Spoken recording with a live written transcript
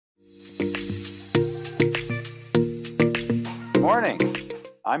Morning.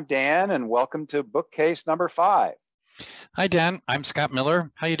 I'm Dan, and welcome to bookcase number 5. Hi, Dan. I'm Scott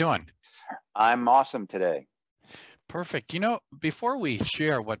Miller. How you doing? I'm awesome today. Perfect. You know, before we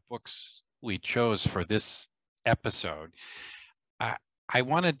share what books we chose for this episode, I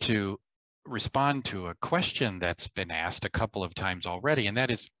wanted to respond to a question that's been asked a couple of times already, and that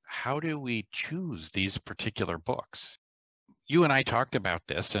is, how do we choose these particular books? You and I talked about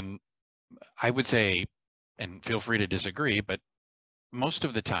this, and I would say, and feel free to disagree, but most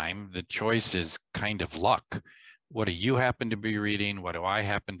of the time, the choice is kind of luck. What do you happen to be reading? What do I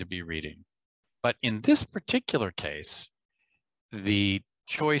happen to be reading? But in this particular case, the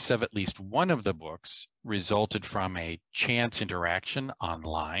choice of at least one of the books resulted from a chance interaction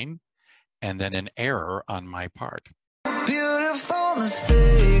online and then an error on my part. Beautiful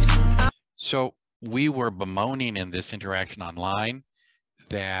mistakes. So we were bemoaning in this interaction online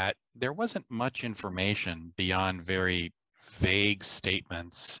that there wasn't much information beyond very vague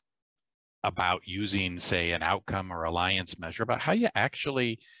statements about using, say, an outcome or alliance measure, about how you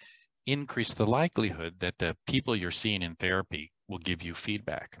actually increase the likelihood that the people you're seeing in therapy will give you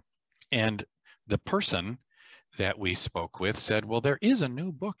feedback. And the person that we spoke with said, well, there is a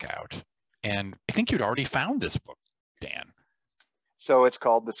new book out. And I think you'd already found this book, Dan. So it's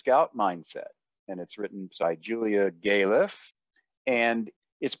called The Scout Mindset, and it's written by Julia Galef. And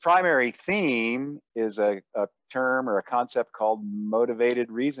its primary theme is a term or a concept called motivated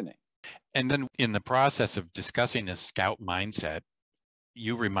reasoning. And then in the process of discussing the Scout Mindset,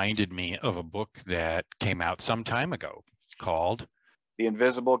 you reminded me of a book that came out some time ago called The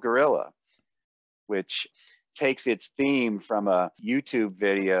Invisible Gorilla, which takes its theme from a YouTube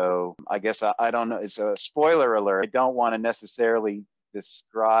video. I guess I don't know. It's a spoiler alert. I don't want to necessarily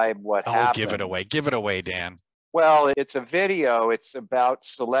describe what happened. Give it away. Give it away, Dan. Well, it's a video. It's about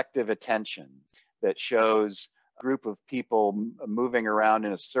selective attention that shows a group of people moving around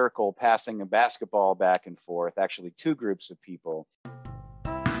in a circle, passing a basketball back and forth, actually 2 groups of people.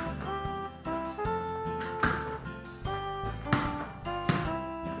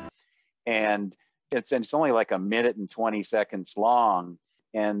 And it's only like 1 minute and 20 seconds long.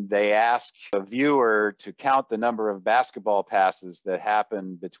 And they ask a viewer to count the number of basketball passes that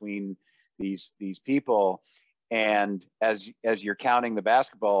happen between these people. And as you're counting the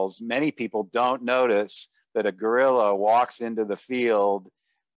basketballs, many people don't notice that a gorilla walks into the field,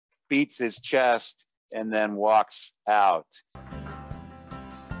 beats his chest, and then walks out.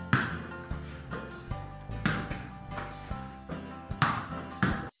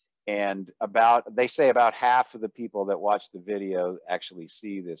 And they say about half of the people that watch the video actually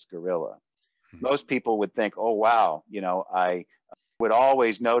see this gorilla. Most people would think, oh, wow, you know, I would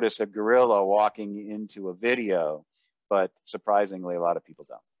always notice a gorilla walking into a video, but surprisingly, a lot of people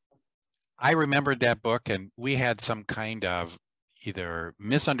don't. I remembered that book, and we had some kind of either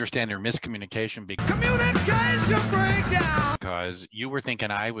misunderstanding or miscommunication because you were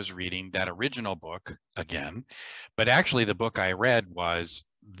thinking I was reading that original book again, but actually the book I read was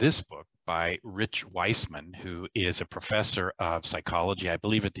this book by Rich Weissman, who is a professor of psychology, I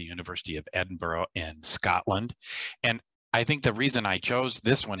believe at the University of Edinburgh in Scotland. And I think the reason I chose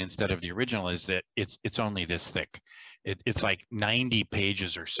this one instead of the original is that it's only this thick. It's like 90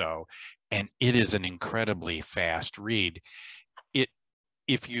 pages or so, and it is an incredibly fast read.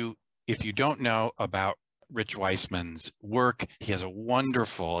 If you don't know about Rich Weissman's work, he has a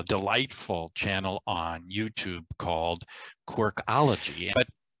wonderful, delightful channel on YouTube called Quirkology. But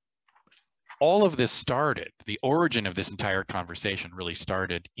all of this started, the origin of this entire conversation really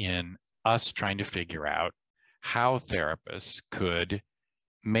started in us trying to figure out how therapists could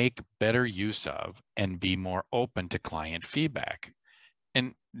make better use of and be more open to client feedback.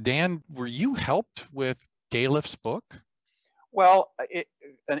 And Dan, were you helped with Galef's book? Well,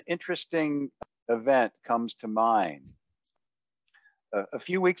 an interesting event comes to mind. A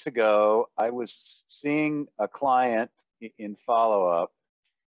few weeks ago, I was seeing a client in follow-up,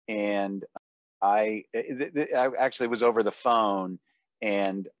 and I actually was over the phone,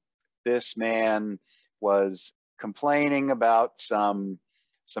 and this man was complaining about some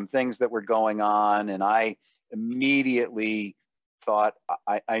things that were going on, and I immediately thought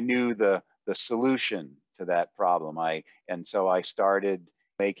I knew the solution to that problem. And so I started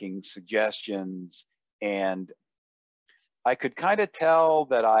making suggestions, and I could kind of tell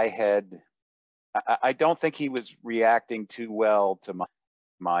that I don't think he was reacting too well to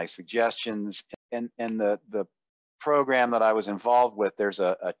my suggestions. And the program that I was involved with, there's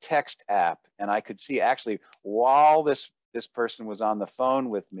a text app, and I could see actually while this person was on the phone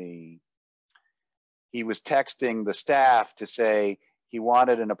with me, he was texting the staff to say he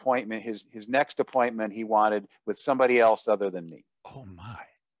wanted an appointment. His next appointment he wanted with somebody else other than me. Oh my.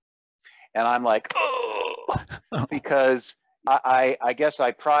 And I'm like, oh, because I guess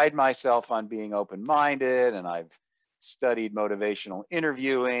I pride myself on being open-minded, and I've studied motivational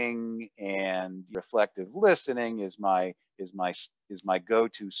interviewing, and reflective listening is my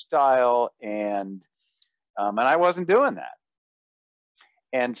go-to style, and I wasn't doing that.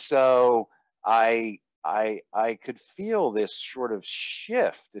 And so I could feel this sort of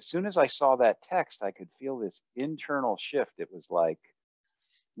shift. As soon as I saw that text, I could feel this internal shift. It was like,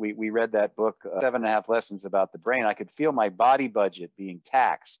 we read that book, 7.5 Lessons About the Brain. I could feel my body budget being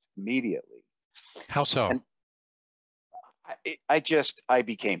taxed immediately. How so? And I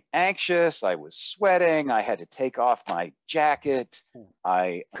became anxious. I was sweating. I had to take off my jacket.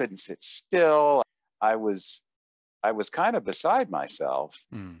 I couldn't sit still. I was kind of beside myself.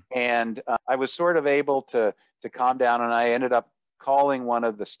 And I was sort of able to calm down, and I ended up calling one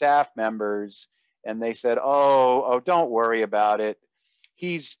of the staff members, and they said, oh, don't worry about it.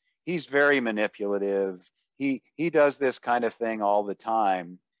 He's very manipulative. He does this kind of thing all the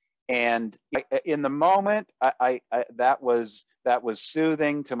time. And in the moment, that was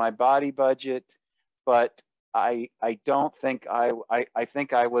soothing to my body budget, but I don't think I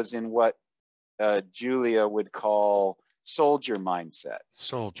think I was in what Julia would call soldier mindset.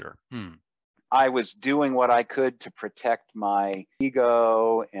 Soldier. I was doing what I could to protect my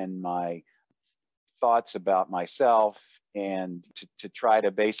ego and my thoughts about myself, and to try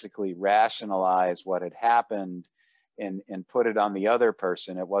to basically rationalize what had happened and put it on the other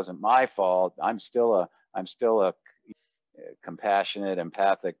person. It wasn't my fault. I'm still a compassionate,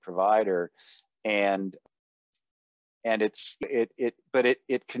 empathic provider, and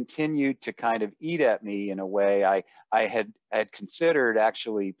it continued to kind of eat at me in a way. I had considered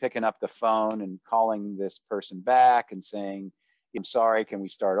actually picking up the phone and calling this person back and saying, I'm sorry, can we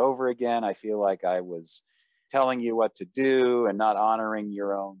start over again? I feel like I was telling you what to do and not honoring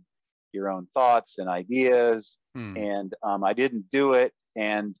your own thoughts and ideas. And I didn't do it.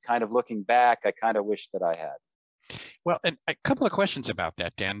 And kind of looking back, I kind of wish that I had. Well, and a couple of questions about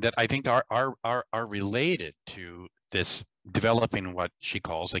that, Dan, that I think are related to this developing what she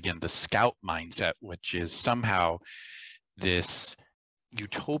calls, again, the scout mindset, which is somehow this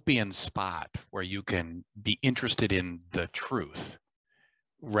utopian spot where you can be interested in the truth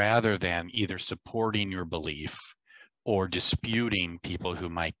rather than either supporting your belief or disputing people who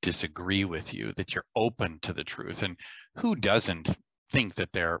might disagree with you, that you're open to the truth. And who doesn't think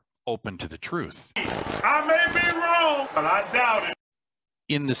that they're open to the truth? I may be wrong, but I doubt it.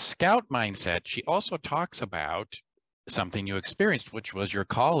 In the scout mindset, she also talks about something you experienced, which was your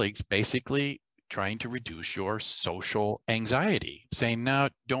colleagues basically trying to reduce your social anxiety, saying, no,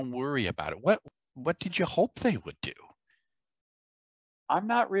 don't worry about it. What did you hope they would do? I'm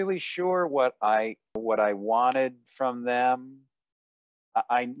not really sure what I wanted from them.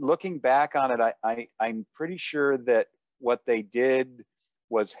 Looking back on it, I'm pretty sure that what they did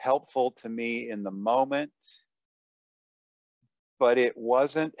was helpful to me in the moment, but it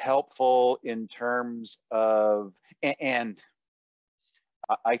wasn't helpful in terms of, and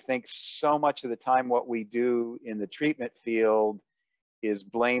I think so much of the time what we do in the treatment field is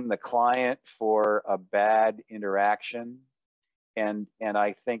blame the client for a bad interaction. And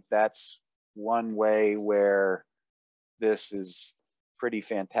I think that's one way where this is pretty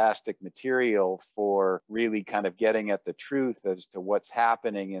fantastic material for really kind of getting at the truth as to what's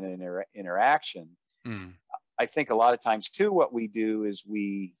happening in an interaction. I think a lot of times too, what we do is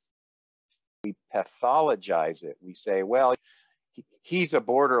we pathologize it. We say, well, he's a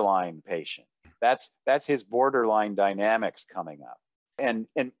borderline patient. That's his borderline dynamics coming up. And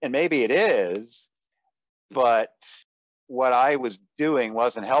maybe it is, but what I was doing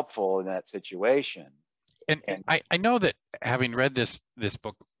wasn't helpful in that situation. And I know that, having read this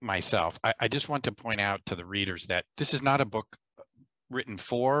book myself, I just want to point out to the readers that this is not a book written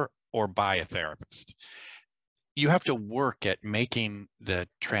for or by a therapist. You have to work at making the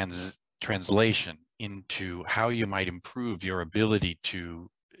translation into how you might improve your ability to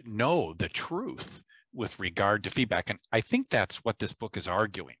know the truth with regard to feedback. And I think that's what this book is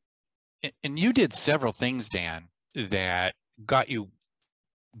arguing. And you did several things, Dan, that got you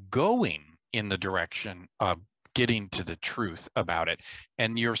going in the direction of getting to the truth about it.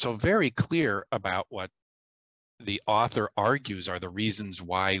 And you're so very clear about what the author argues are the reasons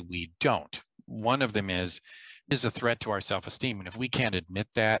why we don't. One of them is a threat to our self-esteem. And if we can't admit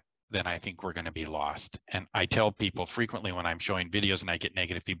that, then I think we're going to be lost. And I tell people frequently when I'm showing videos and I get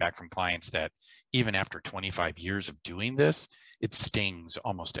negative feedback from clients that even after 25 years of doing this, it stings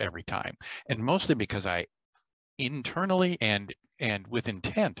almost every time. And mostly because I internally and with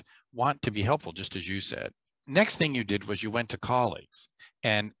intent want to be helpful, just as you said. Next thing you did was you went to colleagues,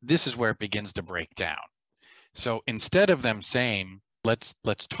 and this is where it begins to break down. So instead of them saying, let's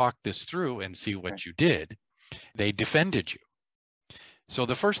talk this through and see what you did, they defended you. So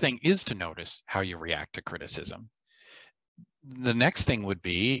the first thing is to notice how you react to criticism. The next thing would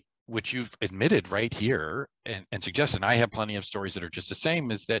be, which you've admitted right here and suggested, and I have plenty of stories that are just the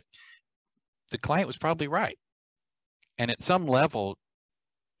same, is that the client was probably right. And at some level,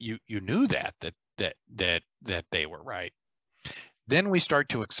 you knew that they were right. Then we start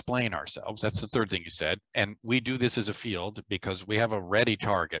to explain ourselves. That's the third thing you said. And we do this as a field because we have a ready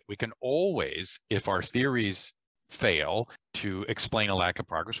target. We can always, if our theories fail to explain a lack of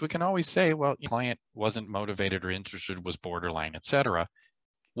progress, we can always say, well, the client wasn't motivated or interested, was borderline, etc.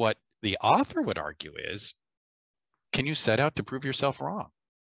 What the author would argue is, can you set out to prove yourself wrong?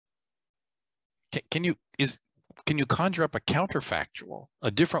 Can you conjure up a counterfactual,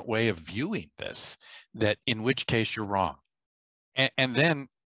 a different way of viewing this, that in which case you're wrong? And then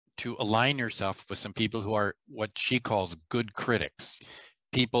to align yourself with some people who are what she calls good critics,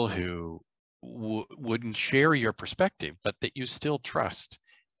 people who wouldn't share your perspective, but that you still trust.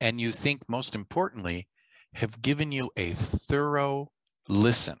 And you think, most importantly, have given you a thorough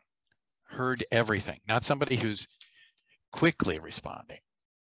listen, heard everything, not somebody who's quickly responding.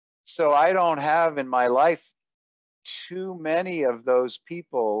 So I don't have in my life too many of those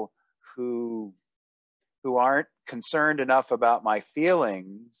people who aren't concerned enough about my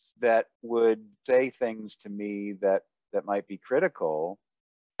feelings that would say things to me that might be critical.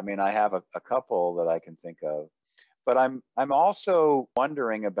 I mean, I have a couple that I can think of, but I'm also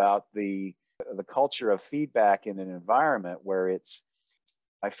wondering about the culture of feedback in an environment where it's,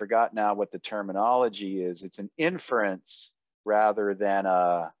 I forgot now what the terminology is. It's an inference rather than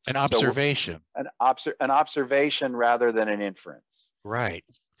an observation. So an observation rather than an inference. Right.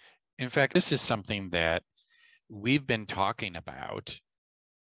 In fact, this is something that we've been talking about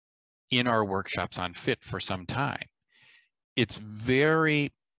in our workshops on FIT for some time. It's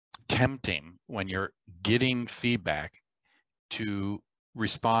very tempting when you're getting feedback to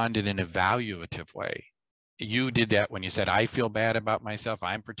respond in an evaluative way. You did that when you said, I feel bad about myself,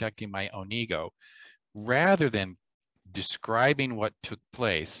 I'm protecting my own ego, rather than describing what took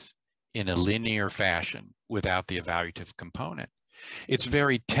place in a linear fashion without the evaluative component. It's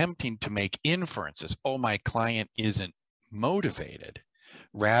very tempting to make inferences. Oh, my client isn't motivated,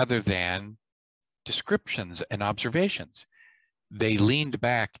 rather than descriptions and observations. They leaned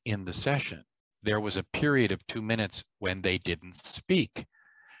back in the session. There was a period of 2 minutes when they didn't speak.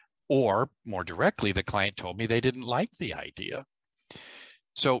 Or more directly, the client told me they didn't like the idea.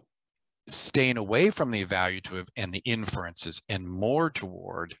 So staying away from the evaluative and the inferences and more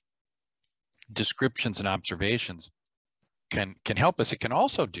toward descriptions and observations can help us. It can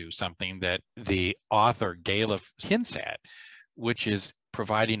also do something that the author Galef hints at, which is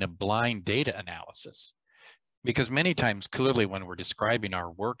providing a blind data analysis. Because many times, clearly, when we're describing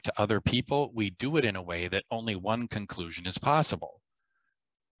our work to other people, we do it in a way that only one conclusion is possible.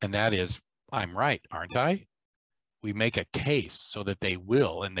 And that is, I'm right, aren't I? We make a case so that they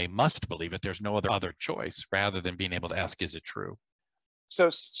will and they must believe it. There's no other choice, rather than being able to ask, is it true? So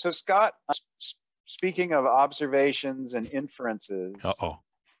Scott, speaking of observations and inferences,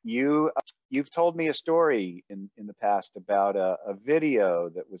 you've told me a story in the past about a video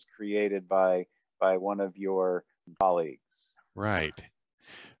that was created by one of your colleagues. Right.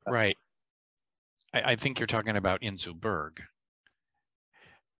 Right. I think you're talking about Insoo Berg.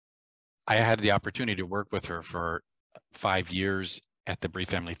 I had the opportunity to work with her for 5 years at the Brief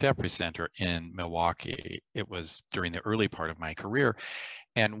Family Therapy Center in Milwaukee. It was during the early part of my career.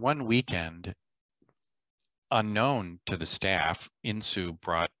 And one weekend, unknown to the staff, Insoo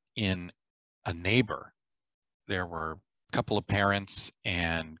brought in a neighbor. There were a couple of parents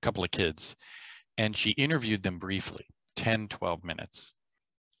and a couple of kids, and she interviewed them briefly, 10, 12 minutes.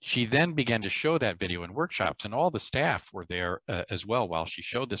 She then began to show that video in workshops, and all the staff were there as well while she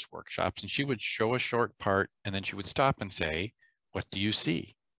showed this workshops. And she would show a short part, and then she would stop and say, what do you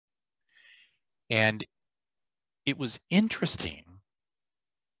see? And it was interesting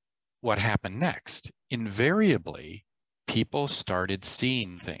what happened next. Invariably, people started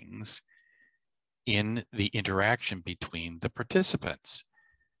seeing things in the interaction between the participants,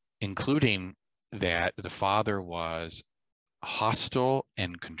 including that the father was hostile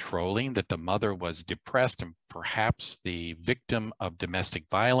and controlling, that the mother was depressed and perhaps the victim of domestic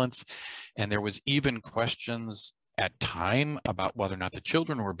violence. And there was even questions at time about whether or not the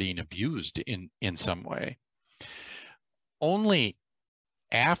children were being abused in some way. Only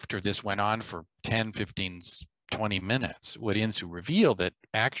after this went on for 10, 15, 20 minutes would Insoo reveal that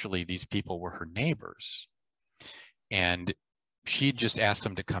actually these people were her neighbors. And she just asked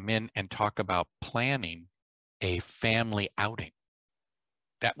them to come in and talk about planning a family outing.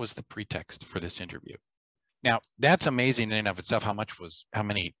 That was the pretext for this interview. Now, that's amazing in and of itself, how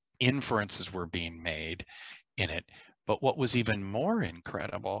many inferences were being made in it. But what was even more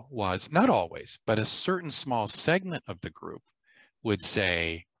incredible was, not always, but a certain small segment of the group would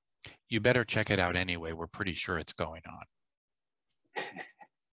say, you better check it out anyway. We're pretty sure it's going on.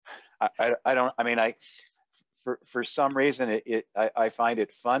 For some reason, I find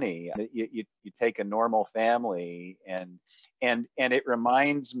it funny. You take a normal family and it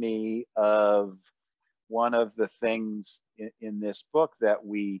reminds me of one of the things in this book that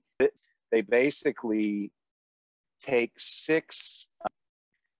they basically take six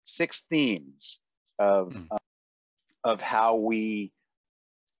themes of how we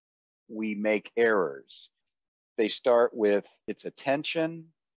make errors. They start with its attention,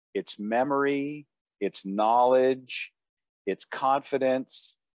 its memory, its knowledge, its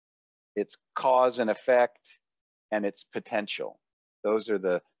confidence, its cause and effect, and its potential. Those are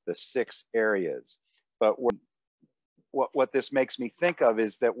the 6 areas. But what this makes me think of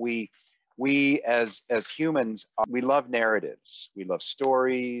is that we as humans, we love narratives. We love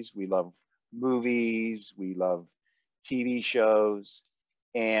stories, we love movies, we love TV shows,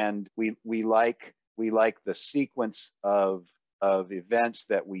 and we like the sequence of events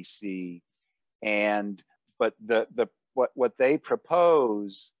that we see. But what they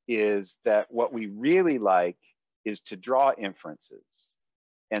propose is that what we really like is to draw inferences.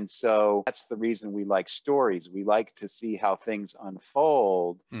 And so that's the reason we like stories. We like to see how things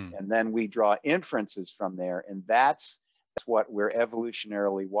unfold, and then we draw inferences from there. And that's what we're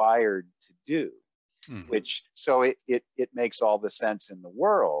evolutionarily wired to do. So it makes all the sense in the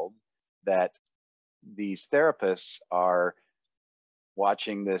world that these therapists are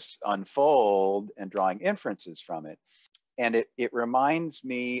watching this unfold and drawing inferences from it. And it reminds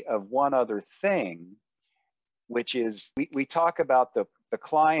me of one other thing, which is we talk about the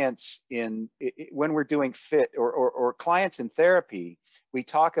clients when we're doing fit or clients in therapy, we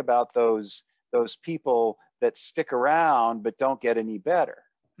talk about those people that stick around but don't get any better.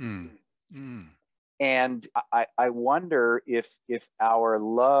 And I wonder if our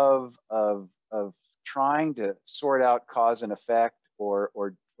love of trying to sort out cause and effect or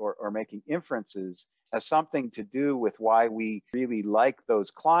making inferences has something to do with why we really like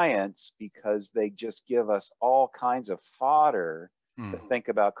those clients, because they just give us all kinds of fodder to think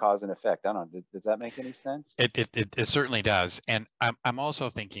about cause and effect. I don't know, does that make any sense? It certainly does. And I'm also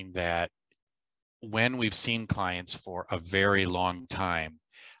thinking that when we've seen clients for a very long time,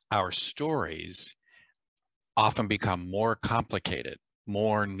 our stories often become more complicated,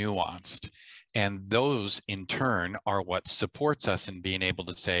 more nuanced. And those in turn are what supports us in being able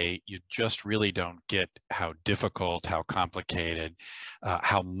to say, you just really don't get how difficult, how complicated,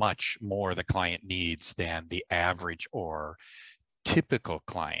 how much more the client needs than the average or typical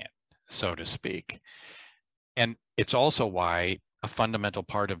client, so to speak. And it's also why a fundamental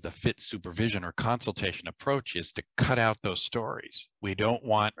part of the fit supervision or consultation approach is to cut out those stories. We don't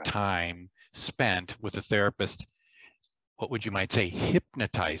want time spent with a therapist, what would you might say,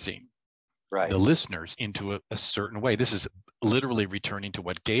 hypnotizing the listeners into a certain way. This is literally returning to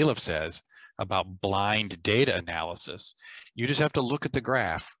what Galef says about blind data analysis. You just have to look at the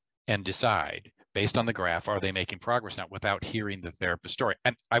graph and decide, based on the graph, are they making progress now, without hearing the therapist's story.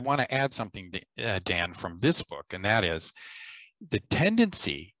 And I want to add something, Dan, from this book, and that is the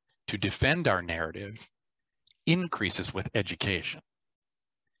tendency to defend our narrative increases with education.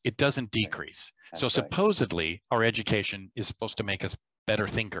 It doesn't decrease. So supposedly our education is supposed to make us better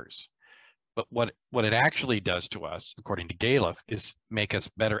thinkers. But what it actually does to us, according to Galef, is make us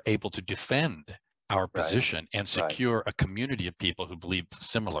better able to defend our position and secure a community of people who believe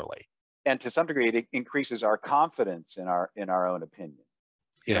similarly. And to some degree, it increases our confidence in our own opinion.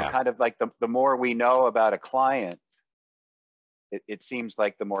 You know, kind of like the more we know about a client, it seems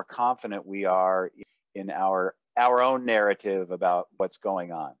like the more confident we are in our own narrative about what's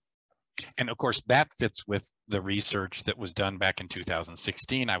going on. And of course, that fits with the research that was done back in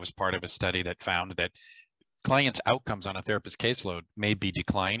 2016. I was part of a study that found that clients' outcomes on a therapist caseload may be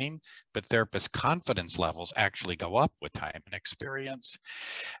declining, but therapist confidence levels actually go up with time and experience.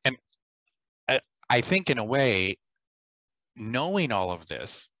 And I think in a way, knowing all of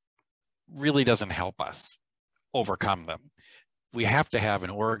this really doesn't help us overcome them. We have to have an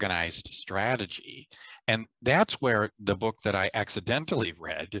organized strategy. And that's where the book that I accidentally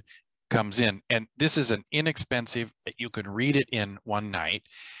read comes in. And this is an inexpensive, you can read it in one night.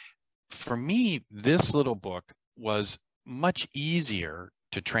 For me, this little book was much easier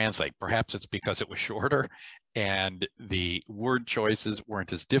to translate. Perhaps it's because it was shorter and the word choices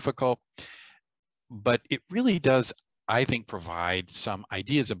weren't as difficult, but it really does, I think, provide some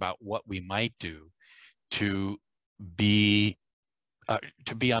ideas about what we might do to be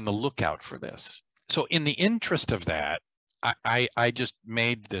on the lookout for this. So in the interest of that, I just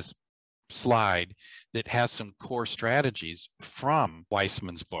made this slide that has some core strategies from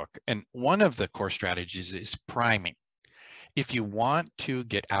Weissman's book. And one of the core strategies is priming. If you want to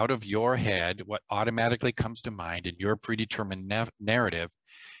get out of your head what automatically comes to mind in your predetermined narrative,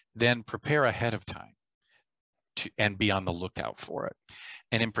 then prepare ahead of time and be on the lookout for it.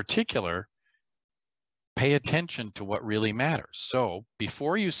 And in particular, pay attention to what really matters. So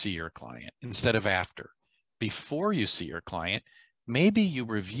before you see your client, instead of after, before you see your client, maybe you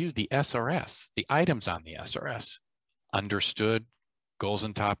review the SRS, the items on the SRS, understood, goals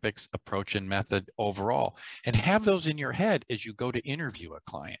and topics, approach and method overall, and have those in your head as you go to interview a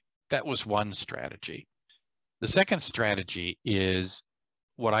client. That was one strategy. The second strategy is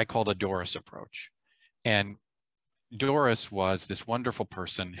what I call the Doris approach. And Doris was this wonderful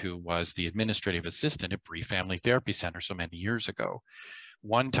person who was the administrative assistant at Bree Family Therapy Center so many years ago.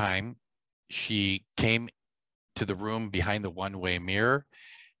 One time, she came to the room behind the one-way mirror,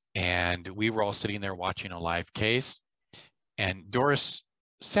 and we were all sitting there watching a live case. And Doris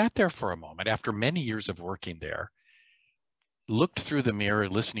sat there for a moment after many years of working there, looked through the mirror,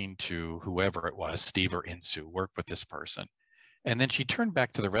 listening to whoever it was, Steve or Insu, work with this person. And then she turned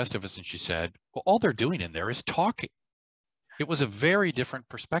back to the rest of us and she said, well, all they're doing in there is talking. It was a very different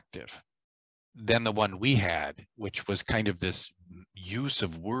perspective than the one we had, which was kind of this use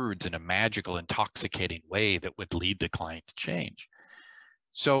of words in a magical, intoxicating way that would lead the client to change.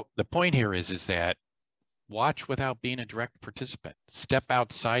 So the point here is that watch without being a direct participant. Step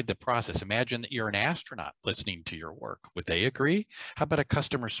outside the process. Imagine that you're an astronaut listening to your work. Would they agree? How about a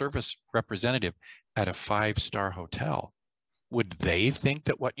customer service representative at a 5-star hotel? Would they think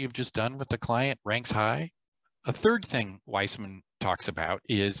that what you've just done with the client ranks high? A third thing Weissman talks about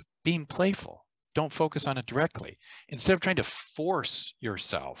is being playful. Don't focus on it directly. Instead of trying to force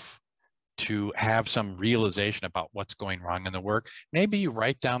yourself to have some realization about what's going wrong in the work, maybe you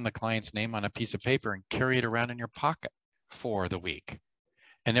write down the client's name on a piece of paper and carry it around in your pocket for the week.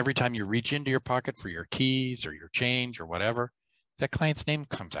 And every time you reach into your pocket for your keys or your change or whatever, that client's name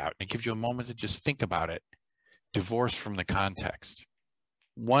comes out and it gives you a moment to just think about it, divorced from the context.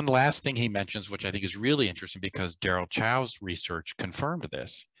 One last thing he mentions, which I think is really interesting because Daryl Chow's research confirmed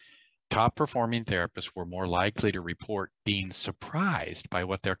this. Top performing therapists were more likely to report being surprised by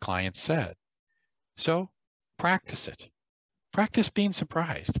what their clients said. So practice it. Practice being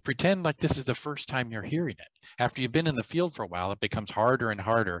surprised. Pretend like this is the first time you're hearing it. After you've been in the field for a while, it becomes harder and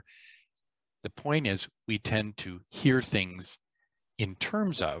harder. The point is we tend to hear things in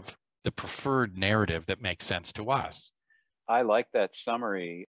terms of the preferred narrative that makes sense to us. I like that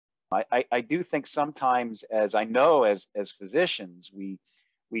summary. I do think sometimes, as I know, as physicians, we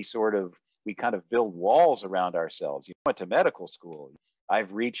kind of build walls around ourselves. You went to medical school.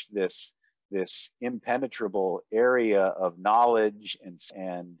 I've reached this impenetrable area of knowledge,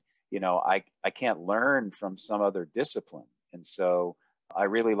 and I can't learn from some other discipline. And so I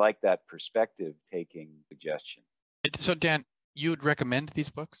really like that perspective taking suggestion. So Dan, you would recommend these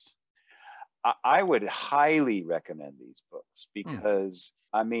books? I would highly recommend these books because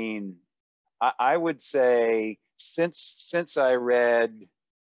I mean, I would say since I read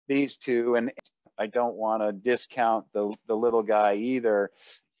these two, and I don't want to discount the little guy either,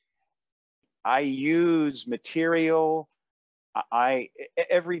 I use material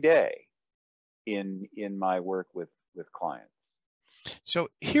every day in my work with clients. So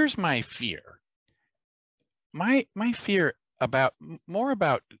here's my fear. My fear more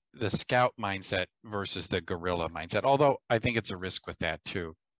about the scout mindset versus the guerrilla mindset, although I think it's a risk with that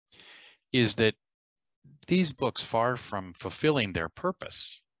too, is that these books, far from fulfilling their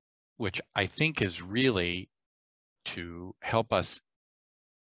purpose, which I think is really to help us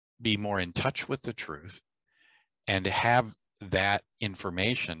be more in touch with the truth and have that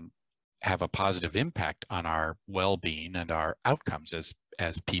information have a positive impact on our well-being and our outcomes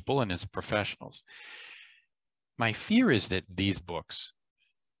as people and as professionals. My fear is that these books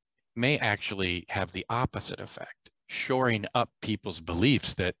may actually have the opposite effect, shoring up people's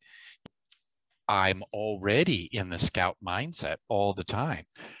beliefs that I'm already in the scout mindset all the time.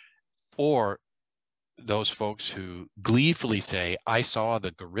 Or those folks who gleefully say, I saw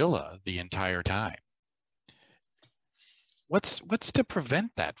the gorilla the entire time. What's to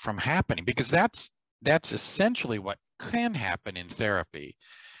prevent that from happening? Because that's essentially what can happen in therapy.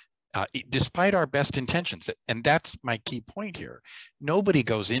 despite our best intentions. And that's my key point here. Nobody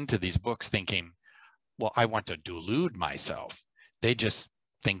goes into these books thinking, well, I want to delude myself. They just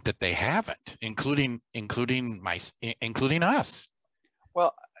think that they haven't, including us.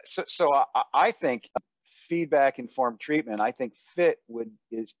 Well, so I think feedback informed treatment, I think FIT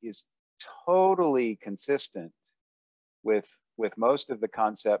is totally consistent with most of the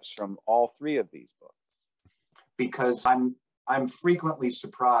concepts from all three of these books. Because I'm frequently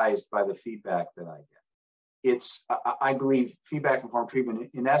surprised by the feedback that I get. I believe feedback informed treatment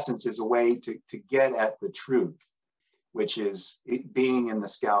in essence is a way to get at the truth, which is being in the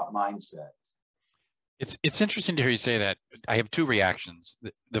scout mindset. It's interesting to hear you say that. I have two reactions.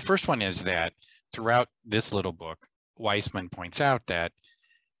 The first one is that throughout this little book, Weissman points out that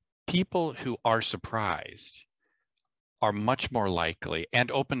people who are surprised are much more likely and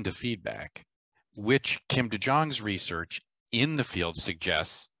open to feedback, which Kim DeJong's research in the field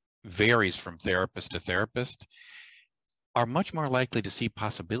suggests varies from therapist to therapist, are much more likely to see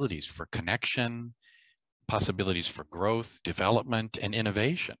possibilities for connection, possibilities for growth, development, and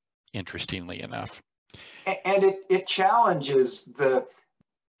innovation, interestingly enough. And it challenges the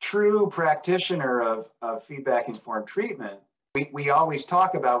true practitioner of feedback informed treatment. We always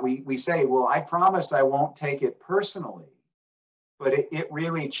talk about, we say, well, I promise I won't take it personally, but it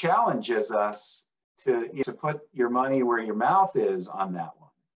really challenges us to put your money where your mouth is on that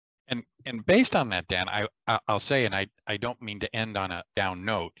one. And based on that, Dan, I'll say, and I don't mean to end on a down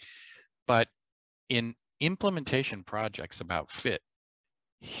note, but in implementation projects about FIT,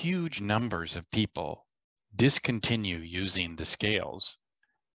 huge numbers of people discontinue using the scales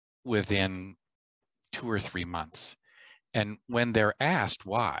within 2 or 3 months. And when they're asked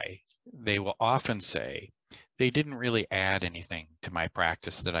why, they will often say, they didn't really add anything to my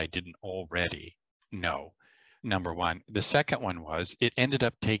practice that I didn't already know. Number one. The second one was it ended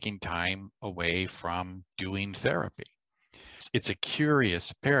up taking time away from doing therapy. It's a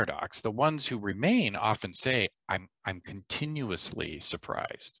curious paradox. The ones who remain often say, I'm continuously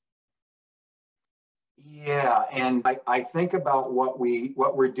surprised. Yeah, and I think about what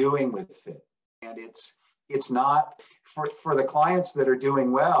we're doing with FIT, and it's not for the clients that are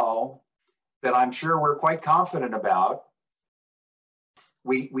doing well, that I'm sure we're quite confident about.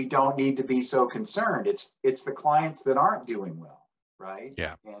 We don't need to be so concerned. It's the clients that aren't doing well, right?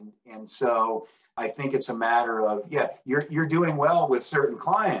 Yeah. And so I think it's a matter of, yeah, you're doing well with certain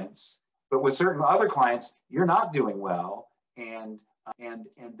clients, but with certain other clients, you're not doing well. And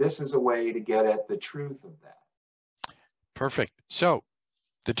this is a way to get at the truth of that. Perfect. So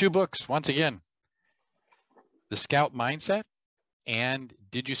the two books, once again, The Scout Mindset and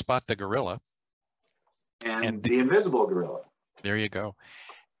Did You Spot the Gorilla? And The Invisible Gorilla. There you go.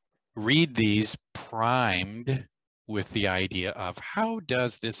 Read these primed with the idea of how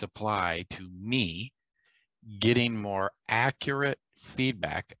does this apply to me getting more accurate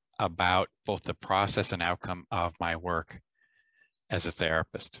feedback about both the process and outcome of my work as a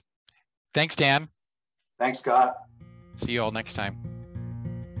therapist. Thanks, Dan. Thanks, Scott. See you all next time.